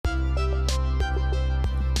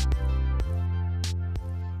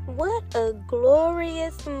What a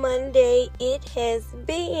glorious Monday it has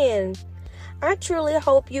been. I truly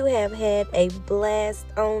hope you have had a blast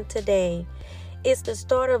on today. It's the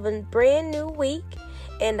start of a brand new week,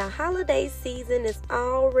 and the holiday season is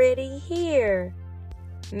already here.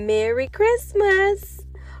 Merry Christmas!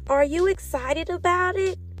 Are you excited about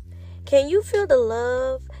it? Can you feel the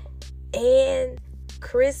love and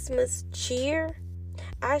Christmas cheer?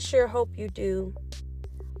 I sure hope you do.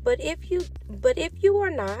 But if you are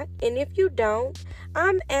not, and if you don't,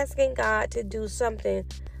 I'm asking God to do something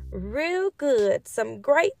real good, some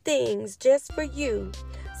great things just for you,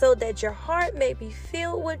 so that your heart may be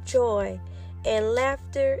filled with joy and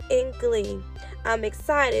laughter and glee. I'm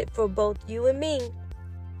excited for both you and me.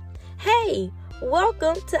 Hey,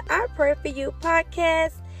 welcome to I Pray For You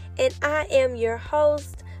podcast, and I am your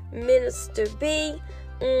host, Minister B.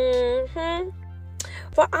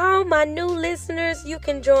 For all my new listeners, you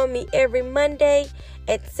can join me every Monday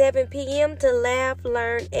at 7 p.m. to laugh,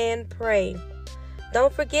 learn, and pray.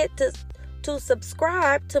 Don't forget to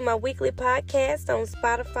subscribe to my weekly podcast on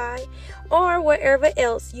Spotify or wherever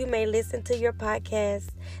else you may listen to your podcast.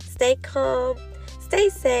 Stay calm, stay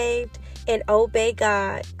saved, and obey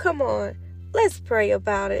God. Come on, let's pray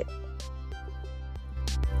about it.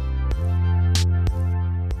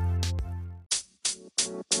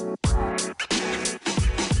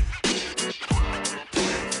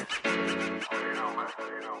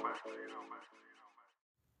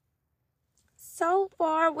 So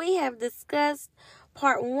far, we have discussed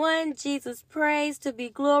part 1, Jesus prays to be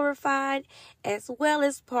glorified, as well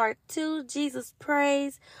as part 2, Jesus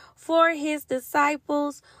prays for his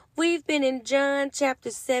disciples. We've been in John chapter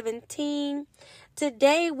 17.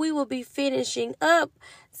 Today, we will be finishing up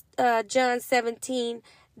John 17,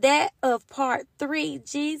 that of part 3,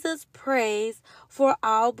 Jesus prays for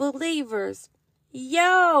all believers.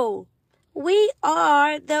 Yo, we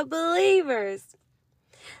are the believers.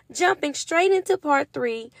 Jumping straight into part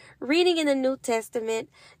 3, reading in the New Testament,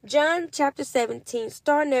 John chapter 17,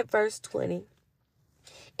 starting at verse 20.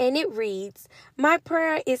 And it reads, "My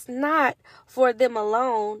prayer is not for them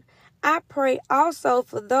alone. I pray also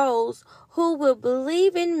for those who will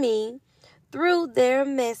believe in me through their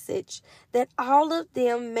message, that all of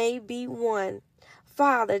them may be one.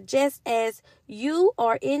 Father, just as you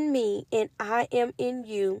are in me and I am in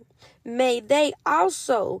you, may they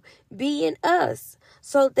also be in us,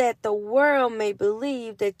 so that the world may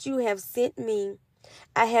believe that you have sent me.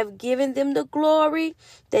 I have given them the glory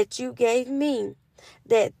that you gave me,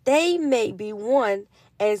 that they may be one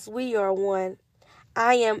as we are one.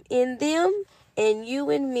 I am in them and you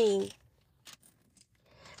in me.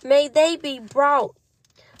 May they be brought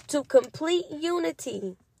to complete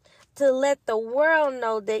unity, to let the world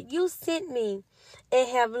know that you sent me and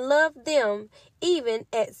have loved them even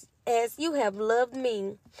as you have loved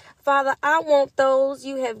me. Father, I want those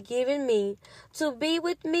you have given me to be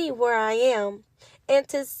with me where I am, and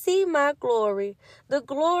to see my glory, the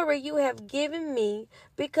glory you have given me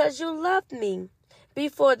because you loved me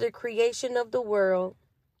before the creation of the world.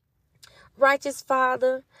 Righteous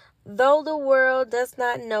Father, though the world does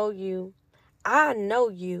not know you, I know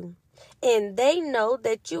you, and they know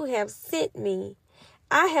that you have sent me.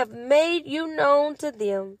 I have made you known to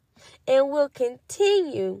them, and will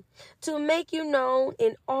continue to make you known,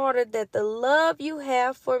 in order that the love you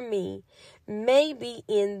have for me may be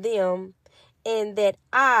in them, and that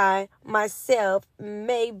I myself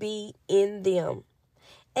may be in them."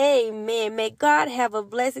 Amen. May God have a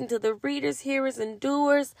blessing to the readers, hearers, and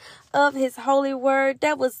doers of his holy word.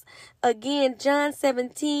 That was, again, John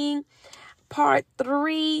 17, part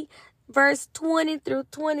 3, verse 20 through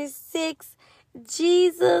 26.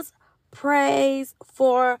 Jesus prays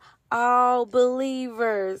for all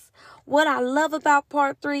believers. What I love about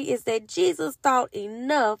part 3 is that Jesus thought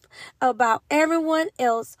enough about everyone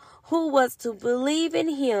else who was to believe in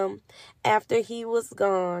him after he was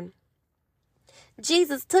gone.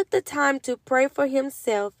 Jesus took the time to pray for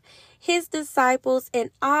himself, his disciples,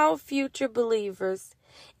 and all future believers.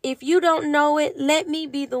 If you don't know it, let me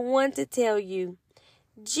be the one to tell you.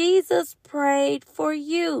 Jesus prayed for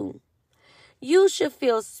you. You should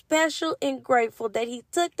feel special and grateful that he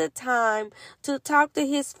took the time to talk to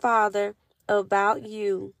his Father about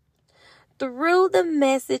you. Through the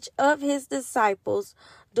message of his disciples,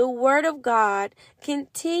 the word of God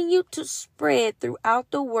continued to spread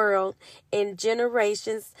throughout the world in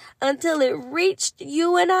generations until it reached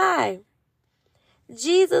you and I.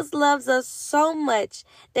 Jesus loves us so much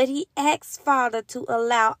that he asks Father to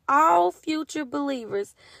allow all future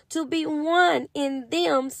believers to be one in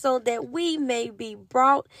them, so that we may be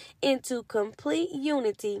brought into complete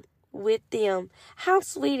unity with them. How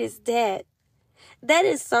sweet is that? That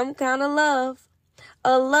is some kind of love.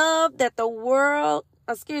 A love that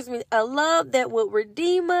a love that will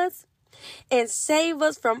redeem us and save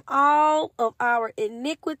us from all of our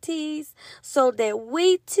iniquities so that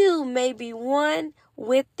we too may be one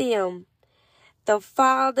with them, the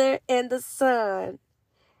Father and the Son.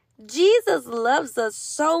 Jesus loves us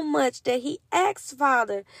so much that he asks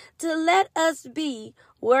Father to let us be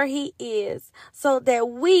where he is so that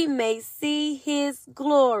we may see his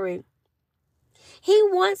glory. He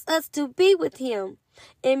wants us to be with him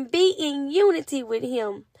and be in unity with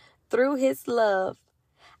him through his love.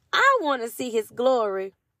 I want to see his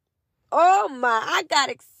glory. Oh my, I got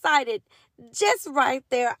excited just right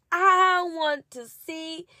there. I want to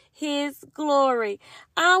see his glory.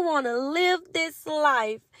 I want to live this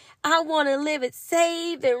life. I want to live it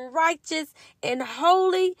saved and righteous and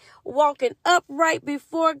holy, walking upright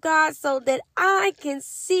before God so that I can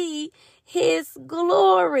see his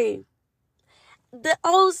glory. The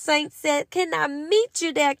old saint said, can I meet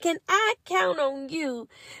you there? Can I count on you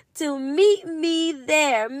to meet me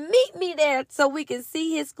there? Meet me there so we can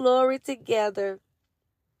see his glory together.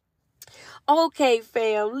 Okay,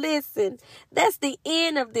 fam, listen, that's the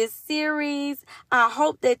end of this series. I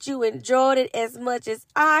hope that you enjoyed it as much as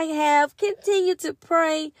I have. Continue to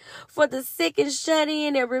pray for the sick and shut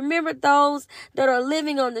in, and remember those that are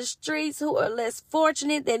living on the streets who are less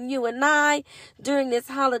fortunate than you and I during this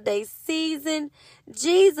holiday season.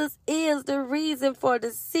 Jesus is the reason for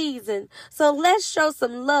the season. So let's show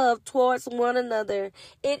some love towards one another.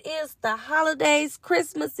 It is the holidays.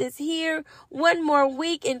 Christmas is here. One more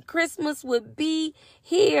week and Christmas would be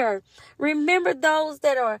here. Remember those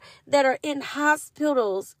that are in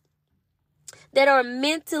hospitals, that are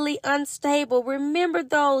mentally unstable. Remember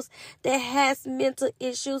those that has mental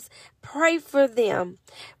issues. Pray for them.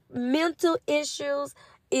 Mental issues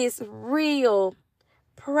is real.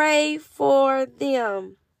 Pray for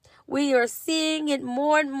them. We are seeing it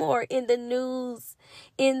more and more in the news,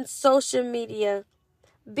 in social media.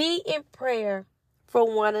 Be in prayer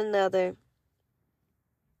for one another.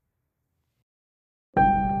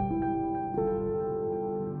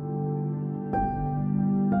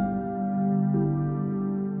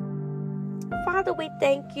 Father, we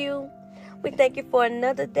thank you. We thank you for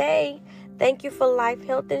another day. Thank you for life,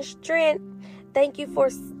 health, and strength. Thank you for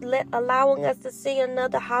allowing us to see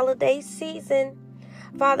another holiday season.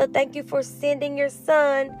 Father, thank you for sending your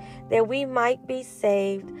Son that we might be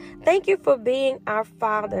saved. Thank you for being our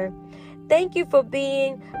Father. Thank you for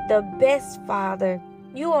being the best Father.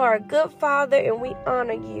 You are a good Father and we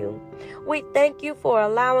honor you. We thank you for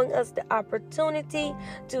allowing us the opportunity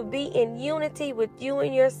to be in unity with you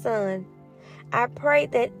and your Son. I pray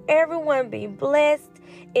that everyone be blessed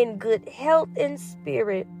in good health and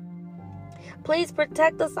spirit. Please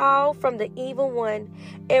protect us all from the evil one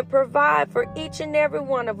and provide for each and every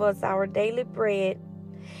one of us our daily bread.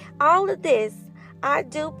 All of this I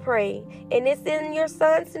do pray, and it's in your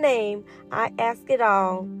Son's name I ask it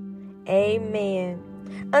all.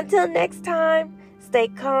 Amen. Until next time, stay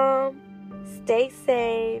calm, stay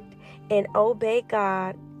saved, and obey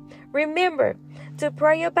God. Remember to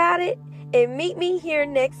pray about it and meet me here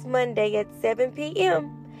next Monday at 7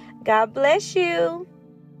 p.m. God bless you.